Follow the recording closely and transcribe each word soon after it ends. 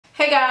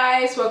Hey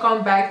guys,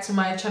 welcome back to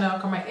my channel.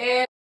 Come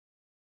in.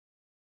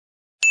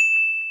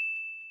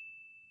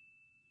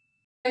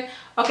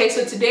 Okay,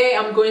 so today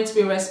I'm going to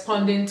be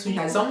responding to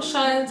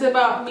assumptions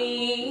about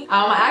me.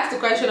 I asked the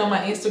question on my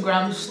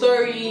Instagram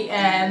story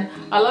and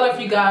a lot of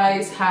you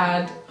guys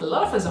had a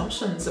lot of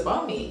assumptions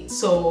about me.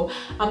 So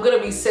I'm going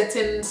to be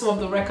setting some of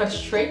the records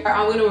straight.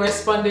 I'm going to be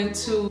responding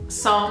to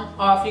some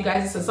of you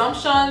guys'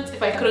 assumptions.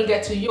 If I couldn't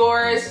get to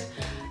yours,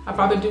 I'll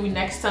probably do it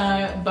next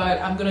time, but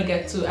I'm gonna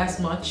get to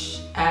as much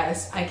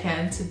as I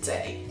can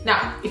today.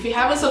 Now, if you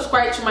haven't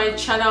subscribed to my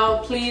channel,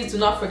 please do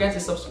not forget to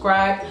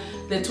subscribe.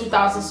 The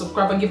 2,000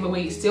 subscriber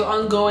giveaway is still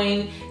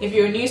ongoing. If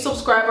you're a new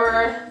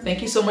subscriber,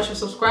 thank you so much for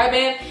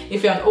subscribing.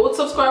 If you're an old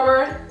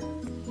subscriber,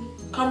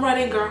 come right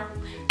in, girl.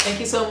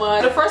 Thank you so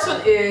much. The first one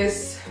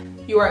is,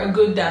 you are a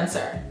good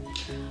dancer.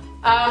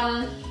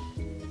 To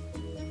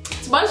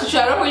be honest with you,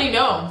 I don't really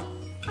know.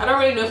 I don't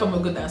really know if I'm a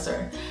good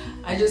dancer.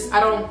 I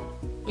don't,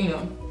 you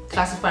know,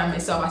 classify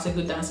myself as a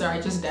good dancer.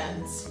 I just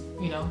dance,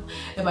 you know.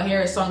 If I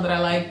hear a song that I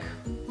like,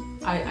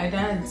 I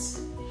dance.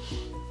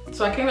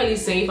 So I can't really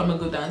say if I'm a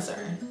good dancer.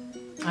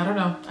 I don't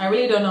know. I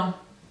really don't know.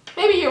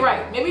 Maybe you're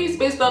right. Maybe it's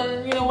based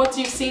on, you know, what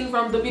you've seen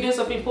from the videos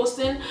I've been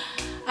posting.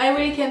 I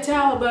really can't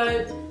tell,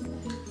 but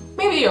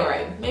maybe you're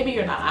right. Maybe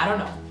you're not. I don't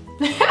know.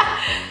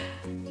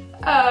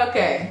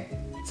 Okay.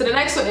 So the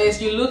next one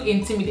is, you look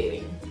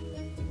intimidating.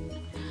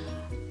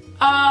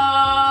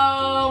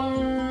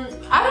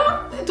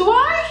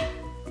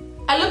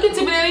 I look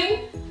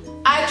intimidating.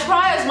 I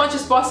try as much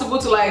as possible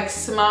to like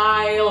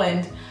smile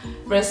and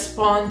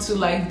respond to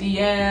like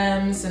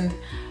DMs, and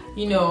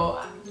you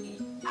know,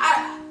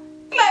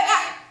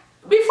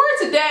 before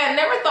today I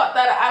never thought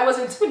that I was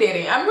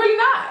intimidating. I'm really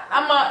not.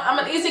 I'm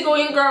an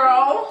easygoing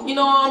girl, you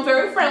know. I'm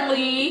very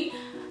friendly,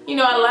 you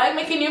know. I like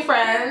making new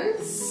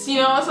friends,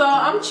 you know, so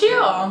I'm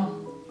chill.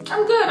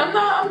 I'm good.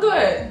 I'm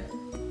good.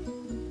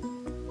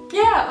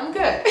 Yeah, I'm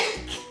good.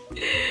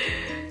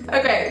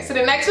 Okay, so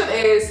the next one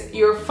is,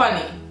 you're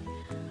funny.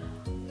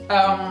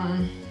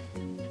 I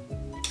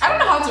don't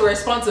know how to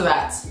respond to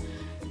that.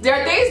 There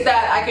are days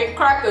that I can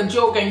crack a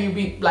joke and you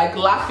be like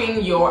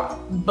laughing your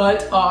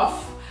butt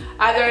off.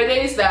 And there are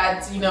days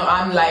that, you know,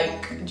 I'm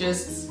like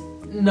just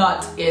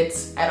not it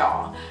at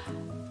all.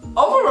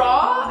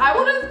 Overall, I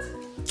don't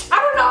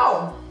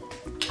know.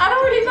 I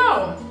don't really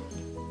know.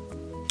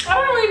 I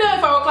don't really know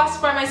if I would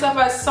classify myself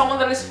as someone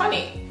that is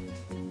funny.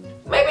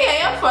 Maybe I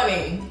am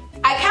funny.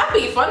 I can't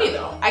be funny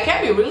though. I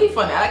can't be really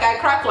funny. Like, I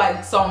crack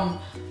like some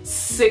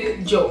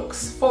sick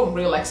jokes. For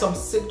real, like some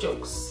sick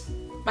jokes.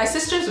 My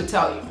sisters would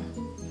tell you.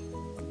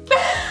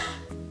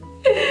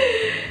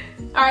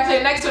 Alright, so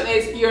the next one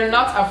is, you're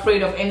not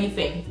afraid of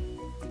anything.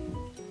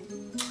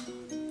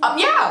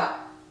 Yeah.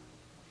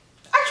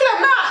 Actually,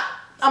 I'm not.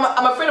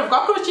 I'm afraid of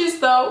cockroaches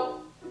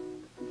though.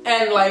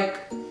 And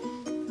like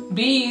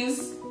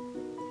bees.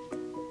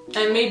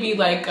 And maybe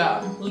like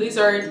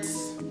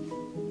lizards.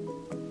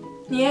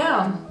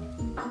 Yeah.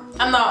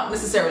 I'm not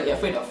necessarily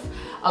afraid of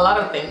a lot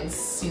of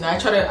things, you know. I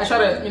try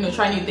to, you know,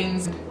 try new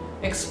things,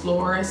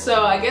 explore.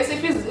 So I guess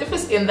if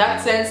it's in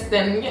that sense,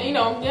 then you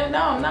know, yeah, no,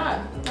 I'm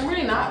not. I'm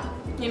really not.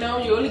 You know,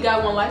 you only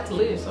got one life to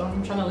live, so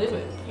I'm trying to live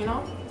it, you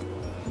know.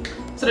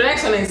 So the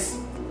next one is,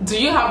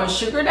 do you have a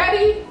sugar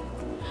daddy?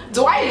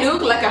 Do I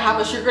look like I have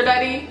a sugar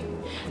daddy?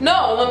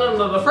 No.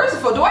 First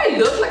of all, do I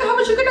look like I have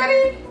a sugar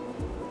daddy?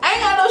 I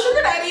ain't got no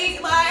sugar daddy.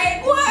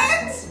 Like,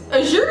 what?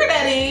 A sugar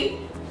daddy?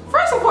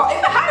 First of all,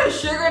 if I had a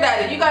sugar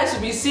daddy, you guys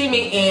would be seeing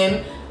me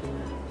in,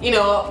 you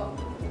know,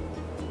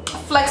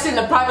 flexing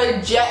a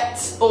private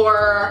jet,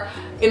 or,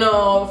 you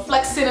know,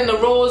 flexing in the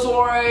Rolls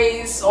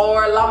Royce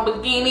or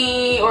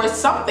Lamborghini or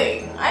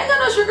something. I ain't got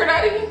no sugar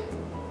daddy.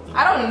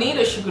 I don't need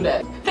a sugar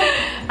daddy.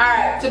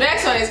 Alright, so the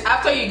next one is,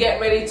 after you get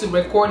ready to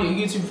record your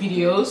YouTube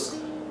videos,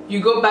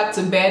 you go back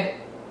to bed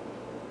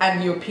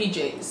and your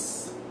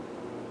PJs.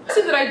 The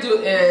thing that I do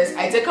is,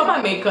 I take off my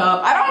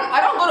makeup.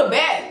 I don't go to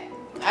bed.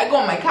 I go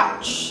on my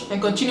couch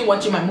and continue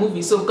watching my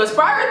movie. So, because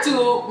prior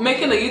to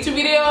making a YouTube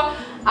video,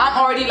 I'm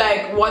already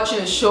like watching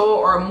a show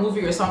or a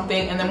movie or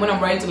something, and then when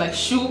I'm ready to like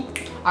shoot,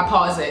 I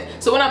pause it.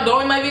 So when I'm done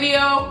with my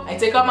video, I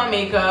take off my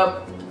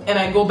makeup and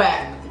I go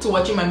back to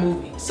watching my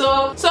movie.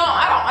 So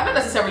I don't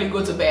necessarily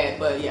go to bed,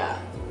 but yeah,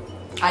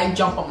 I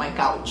jump on my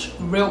couch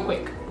real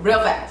quick, real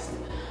fast.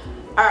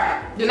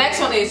 Alright, the next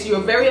one is, you're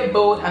very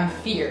bold and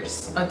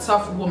fierce, a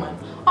tough woman.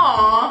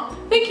 Aw,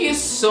 thank you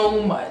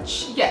so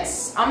much.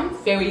 Yes, I'm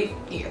very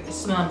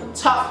fierce and I'm a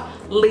tough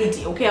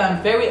lady, okay?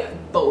 I'm very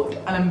bold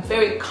and I'm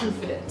very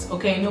confident,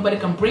 okay? Nobody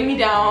can bring me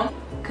down,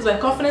 because my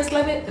confidence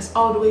level is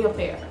all the way up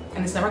there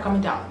and it's never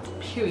coming down,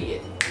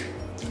 period.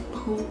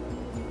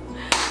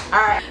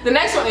 Alright, the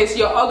next one is,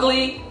 you're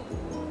ugly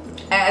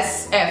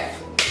as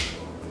F.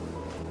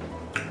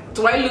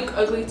 Do I look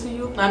ugly to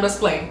you? I'm just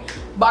playing.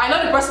 But I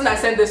know the person that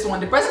sent this one.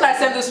 The person that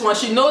sent this one,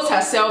 she knows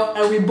herself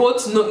and we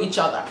both know each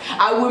other.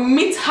 I will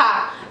meet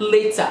her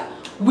later.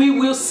 We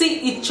will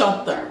see each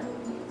other.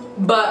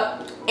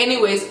 But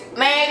anyways,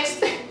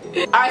 next.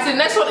 Alright, so the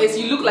next one is,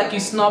 you look like you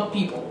snub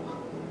people.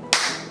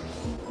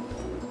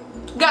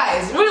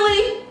 Guys,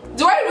 really?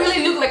 Do I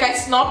really look like I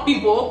snob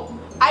people?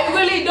 I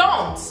really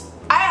don't.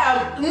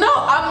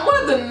 I'm one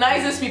of the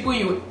nicest people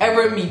you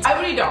ever meet. I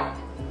really don't.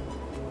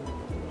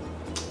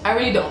 I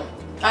really don't.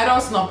 I don't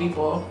snob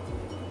people.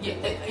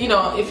 You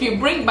know, if you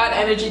bring bad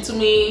energy to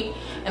me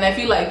and I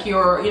feel like you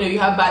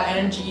have bad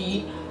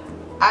energy,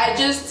 I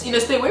just,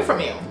 stay away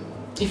from you.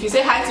 If you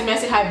say hi to me, I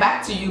say hi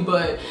back to you.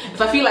 But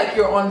if I feel like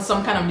you're on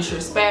some kind of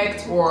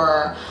disrespect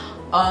or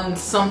on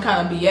some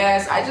kind of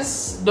BS, I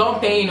just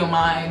don't pay no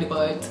mind.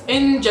 But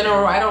in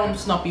general, I don't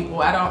snob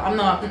people. I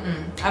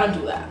don't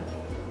do that.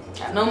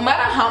 No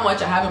matter how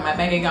much I have in my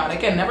bank account, I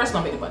can never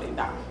snub anybody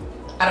down.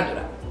 I don't do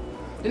that.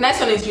 The next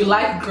one is you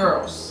like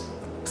girls.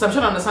 Because I'm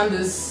trying to understand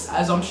this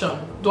assumption.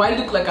 Do I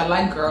look like I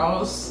like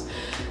girls?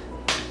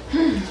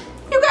 You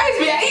guys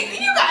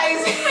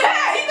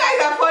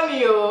are funny,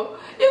 yo.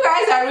 You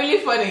guys are really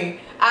funny.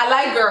 I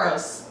like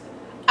girls.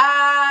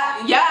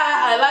 Yeah,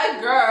 I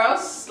like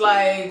girls.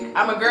 Like,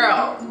 I'm a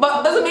girl.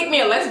 But it doesn't make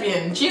me a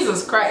lesbian.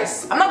 Jesus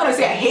Christ. I'm not gonna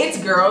say I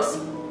hate girls.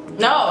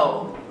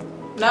 No.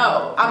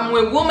 I'm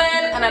with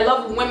women and I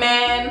love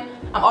women.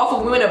 I'm all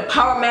for women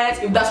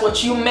empowerment, if that's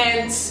what you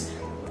meant.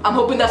 I'm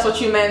hoping that's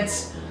what you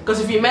meant. Because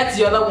if you meant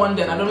the other one,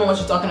 then I don't know what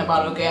you're talking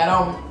about, okay? I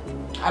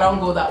don't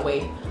go that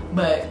way.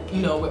 But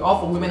we're all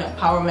for women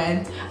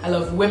empowerment. I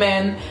love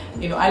women.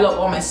 I love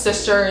all my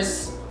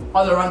sisters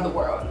all around the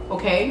world,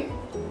 okay?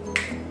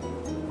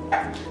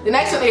 The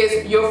next one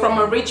is you're from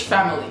a rich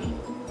family.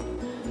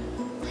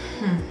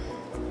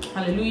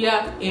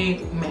 Hallelujah,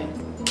 amen.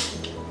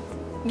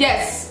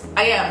 Yes,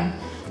 I am.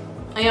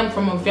 I am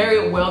from a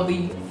very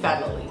wealthy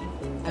family.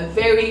 A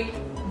very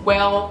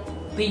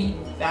wealthy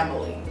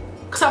family.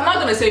 Because I'm not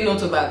gonna say no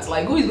to that.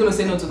 Like, who is gonna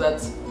say no to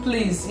that?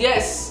 Please,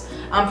 yes.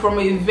 I'm from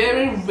a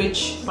very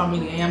rich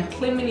family. I am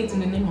claiming it in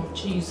the name of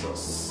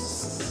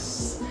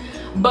Jesus.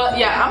 But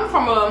yeah, I'm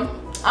from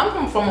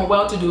a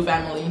well-to-do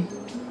family.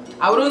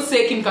 I wouldn't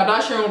say Kim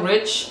Kardashian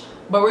rich,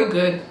 but we're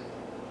good.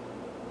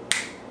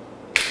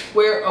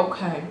 We're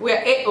okay.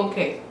 We're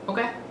okay.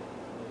 Okay?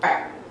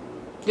 Alright.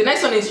 The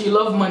next one is you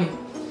love money.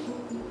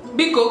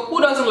 Biko, who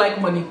doesn't like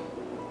money?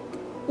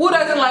 Who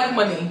doesn't like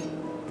money?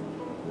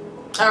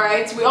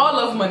 Alright, we all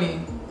love money.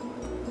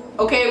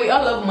 Okay, we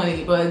all love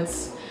money, but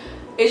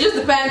it just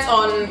depends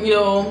on,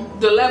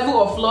 the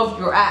level of love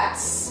you're at.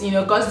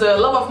 Because the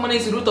love of money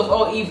is the root of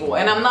all evil.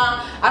 And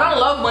I don't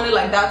love money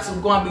like that to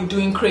go and be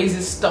doing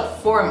crazy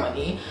stuff for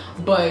money.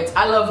 But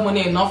I love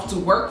money enough to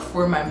work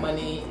for my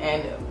money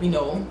and,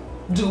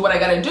 do what I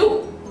gotta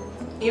do.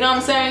 You know what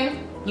I'm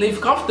saying? Live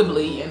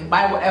comfortably and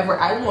buy whatever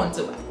I want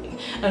to buy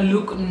and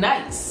look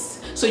nice.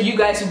 So you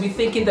guys will be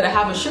thinking that I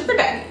have a sugar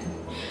daddy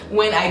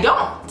when I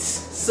don't.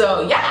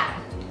 So yeah,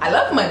 I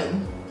love money.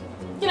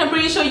 I'm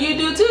pretty sure you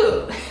do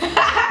too.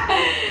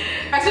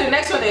 Alright, so the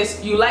next one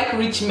is you like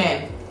rich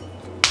men.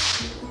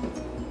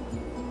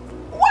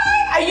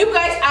 Why are you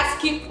guys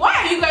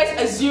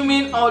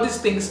assuming all these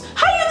things?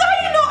 How you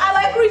know I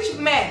like rich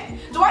men?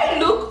 Do I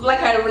look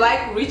like I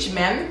like rich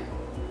men?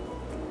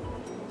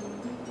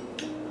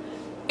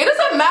 It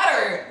doesn't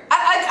matter.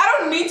 I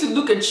don't need to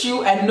look at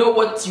you and know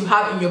what you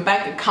have in your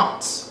bank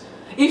account.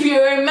 If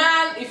you're a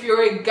man, if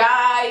you're a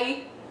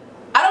guy,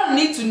 I don't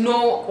need to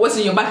know what's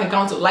in your bank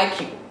account to like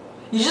you.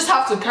 You just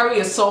have to carry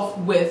yourself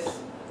with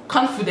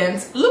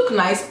confidence, look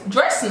nice,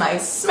 dress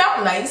nice,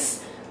 smell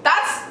nice.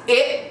 That's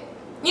it.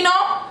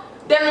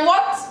 Then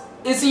what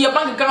is in your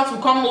bank account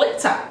will come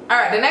later.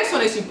 Alright, the next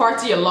one is you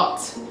party a lot.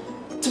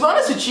 To be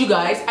honest with you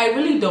guys, I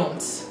really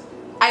don't.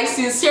 I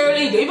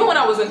sincerely do. Even when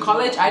I was in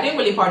college, I didn't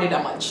really party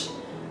that much.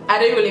 I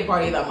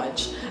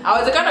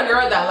was the kind of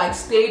girl that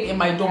stayed in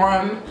my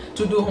dorm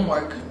to do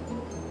homework.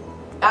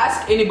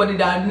 Ask anybody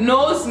that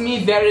knows me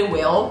very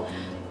well,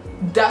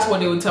 that's what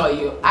they will tell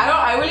you.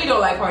 I really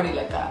don't like party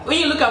like that. When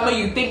you look at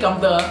me, you think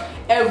I'm the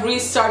every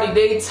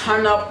Saturday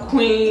turn up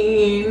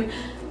queen.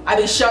 I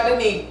be shutting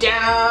it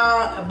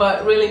down,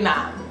 but really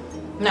nah.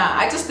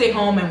 I just stay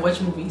home and watch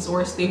movies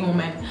or stay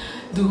home and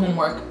do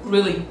homework.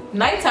 Really,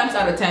 9 times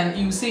out of 10,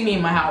 you see me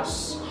in my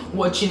house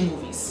watching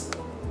movies.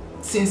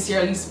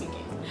 Sincerely speaking.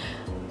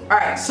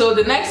 Alright, so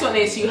the next one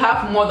is you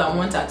have more than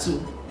one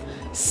tattoo.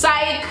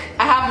 Psych,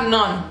 I have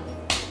none.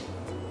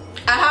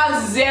 I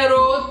have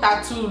 0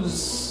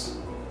 tattoos.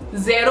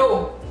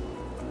 0.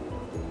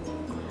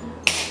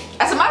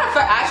 As a matter of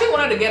fact, I actually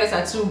wanted to get a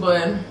tattoo,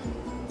 but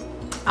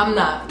I'm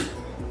not.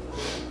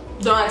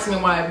 Don't ask me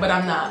why, but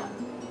I'm not.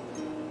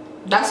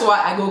 That's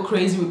why I go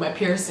crazy with my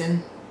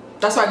piercing.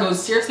 That's why I go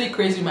seriously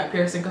crazy with my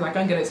piercing, because I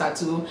can't get a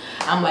tattoo.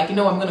 I'm like, I'm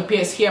gonna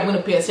pierce here, I'm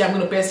gonna pierce here, I'm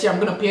gonna pierce here, I'm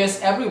gonna pierce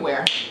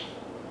everywhere.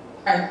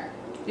 Alright,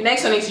 the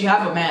next one is you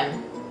have a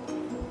man.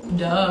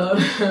 Duh.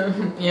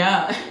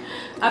 Yeah,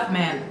 I have a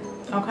man,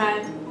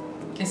 okay?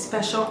 A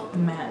special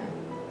man.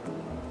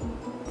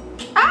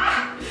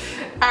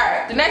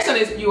 Alright, the next one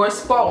is you are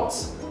spoiled.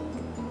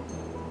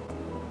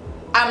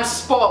 I'm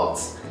spoiled.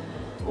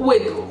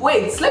 Wait,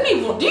 let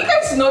me, do you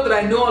guys know that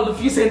I know all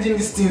of you sending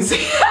these things?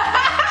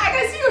 I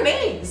can see your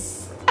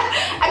names.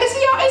 I can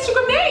see your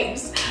Instagram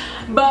names.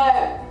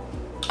 But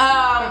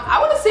I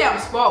wouldn't say I'm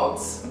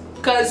spoiled.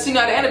 because you know,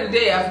 at the end of the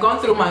day, I've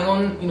gone through my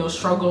own, you know,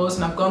 struggles,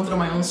 and I've gone through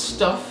my own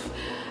stuff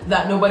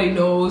that nobody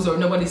knows or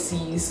nobody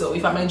sees. So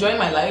if I'm enjoying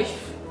my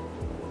life,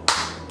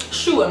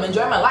 shoot, I'm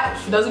enjoying my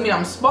life. It doesn't mean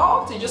I'm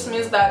spoiled. It just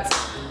means that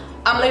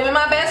I'm living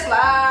my best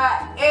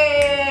life.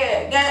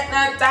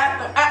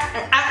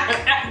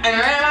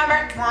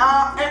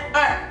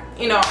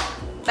 You know,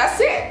 that's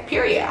it,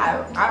 period.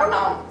 I don't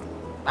know.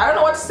 I don't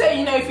know what to say.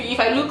 You know, if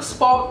I look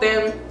spoiled,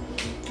 then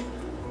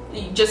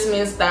it just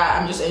means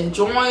that I'm just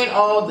enjoying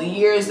all the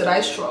years that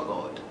I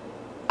struggled.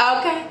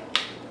 Okay.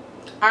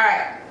 All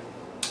right.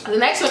 The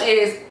next one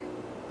is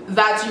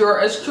that you're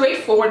a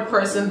straightforward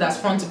person that's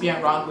fun to be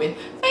around with.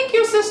 Thank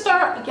you,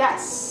 sister.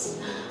 Yes.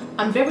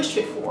 I'm very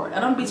straightforward.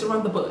 I don't beat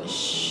around the bush.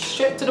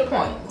 Straight to the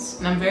point.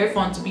 And I'm very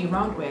fun to be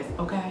around with.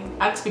 Okay.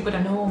 Ask people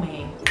that know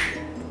me.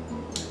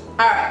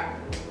 All right.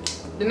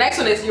 The next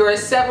one is you're a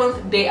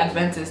Seventh-day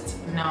Adventist.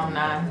 No, I'm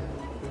not.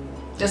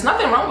 There's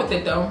nothing wrong with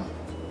it though,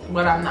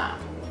 but I'm not.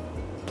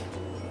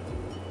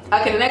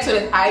 Okay, the next one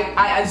is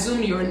I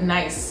assume you're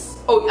nice.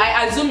 Oh,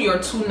 I assume you're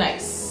too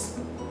nice.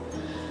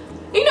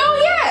 You know,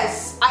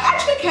 yes, I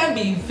actually can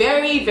be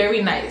very,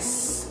 very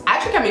nice. I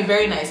actually can be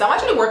very nice. I'm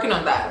actually working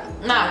on that.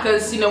 Nah,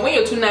 because you know, when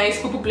you're too nice,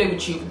 people play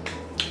with you.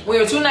 When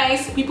you're too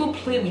nice, people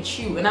play with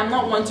you, and I'm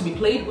not one to be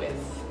played with.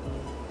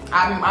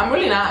 I'm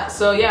really not.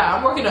 So yeah,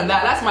 I'm working on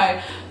that. That's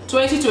my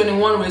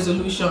 2021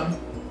 resolution.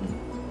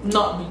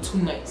 Not be too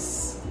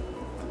nice.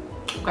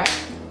 Okay.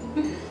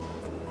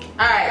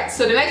 Alright,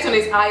 so the next one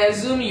is I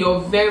assume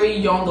you're very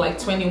young, like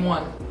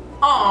 21.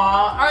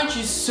 Aw, aren't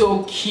you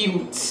so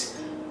cute?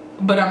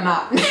 But I'm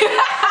not.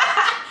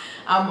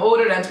 I'm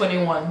older than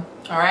 21.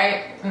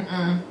 Alright?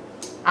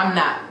 I'm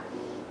not.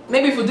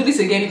 Maybe if we do this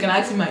again, you can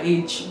ask me my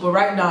age. But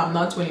right now, I'm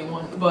not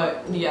 21.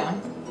 But yeah.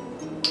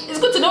 It's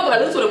good to know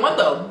that I look 21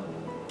 though.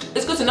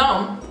 It's good to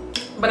know.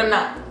 But I'm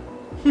not.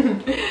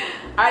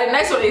 Alright, the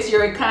next one is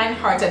you're a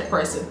kind-hearted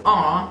person.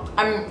 Aw,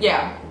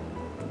 yeah,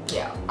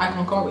 I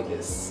concur with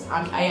this.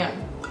 I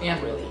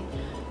am really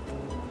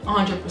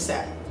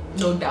 100%,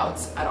 no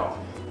doubts at all.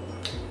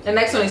 The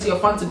next one is you're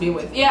fun to be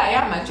with. Yeah, I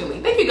am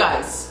actually. Thank you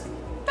guys.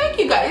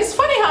 It's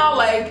funny how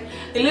like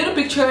the little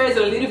pictures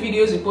and the little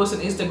videos you post on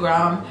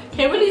Instagram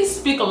can really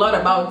speak a lot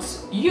about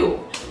you.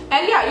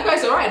 And yeah, you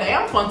guys are right. I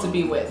am fun to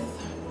be with.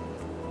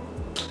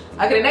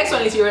 Okay, the next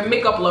one is you're a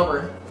makeup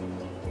lover.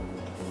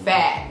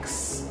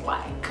 Facts,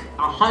 like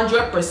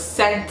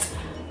 100%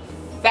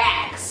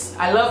 facts.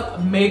 I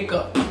love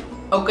makeup.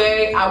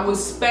 Okay, I will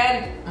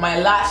spend my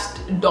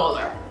last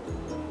dollar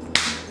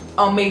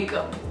on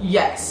makeup.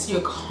 Yes,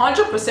 you're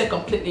 100%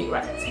 completely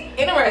right.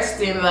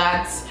 Interesting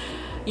that,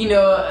 you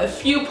know, a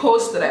few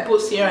posts that I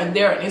post here and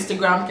there on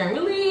Instagram can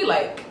really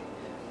like,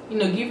 you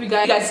know, give you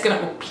guys kind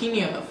of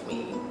opinion of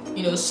me.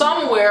 You know,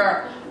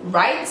 somewhere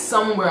right,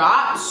 somewhere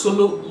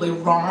absolutely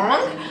wrong.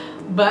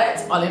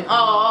 But all in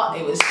all,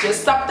 it was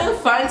just something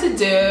fun to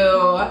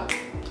do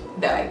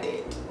that I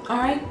did.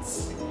 Alright?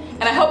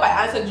 And I hope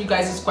I answered you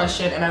guys'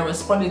 question and I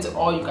responded to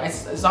all you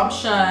guys'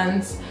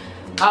 assumptions.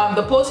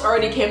 The post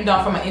already came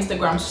down from my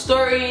Instagram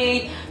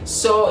story.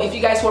 So if you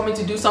guys want me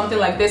to do something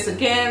like this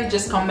again,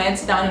 just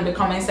comment down in the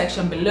comment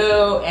section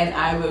below and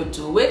I will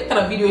do it. What kind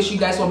of videos you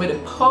guys want me to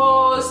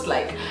post?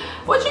 Like,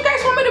 what you guys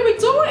want me to be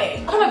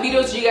doing? What kind of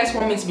videos do you guys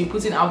want me to be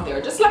putting out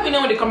there? Just let me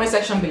know in the comment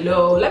section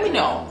below. Let me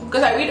know,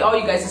 because I read all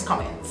you guys'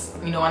 comments,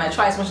 you know, and I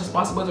try as much as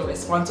possible to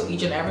respond to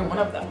each and every one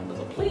of them.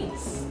 So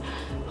please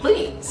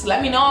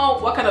let me know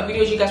what kind of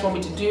videos you guys want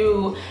me to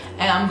do,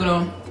 and I'm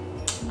gonna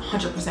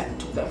 100%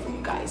 do them for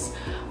you guys.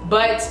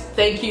 But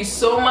thank you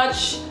so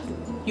much.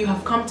 You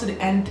have come to the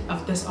end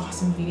of this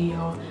awesome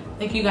video.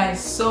 Thank you guys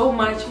so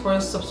much for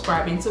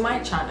subscribing to my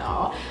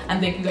channel,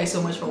 and thank you guys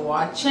so much for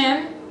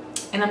watching.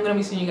 And I'm gonna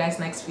be seeing you guys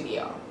next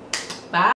video.